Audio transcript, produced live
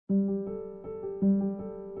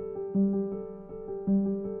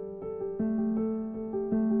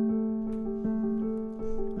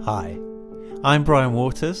Hi, I'm Brian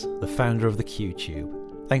Waters, the founder of the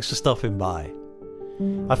QTube. Thanks for stopping by.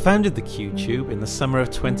 I founded the QTube in the summer of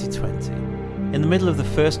 2020, in the middle of the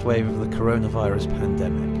first wave of the coronavirus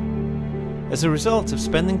pandemic. As a result of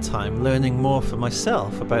spending time learning more for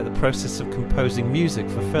myself about the process of composing music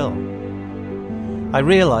for film, I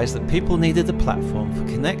realised that people needed a platform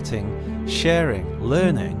for connecting, sharing,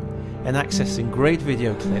 learning, and accessing great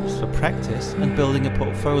video clips for practice and building a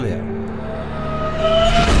portfolio.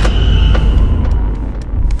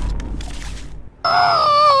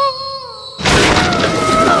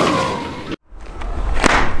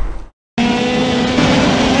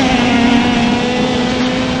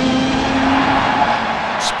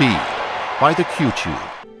 Speed by the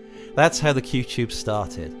QTube. That's how the QTube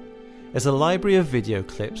started, as a library of video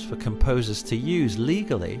clips for composers to use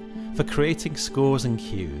legally for creating scores and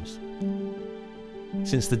cues.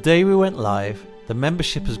 Since the day we went live, the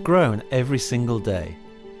membership has grown every single day.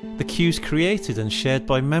 The cues created and shared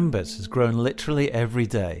by members has grown literally every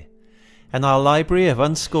day, and our library of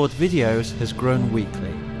unscored videos has grown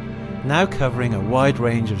weekly, now covering a wide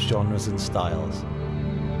range of genres and styles.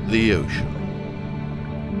 The ocean.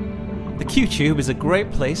 The QTube is a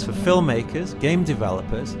great place for filmmakers, game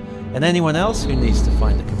developers, and anyone else who needs to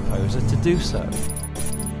find a composer to do so.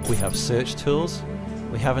 We have search tools,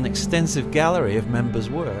 we have an extensive gallery of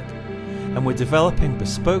members' work, and we're developing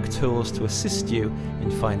bespoke tools to assist you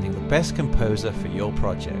in finding the best composer for your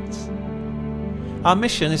projects. Our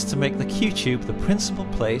mission is to make the QTube the principal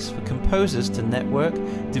place for composers to network,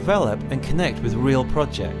 develop, and connect with real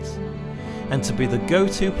projects, and to be the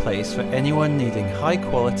go-to place for anyone needing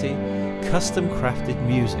high-quality, custom-crafted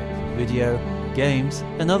music for video, games,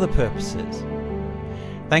 and other purposes.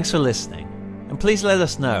 Thanks for listening, and please let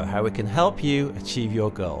us know how we can help you achieve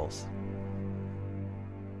your goals.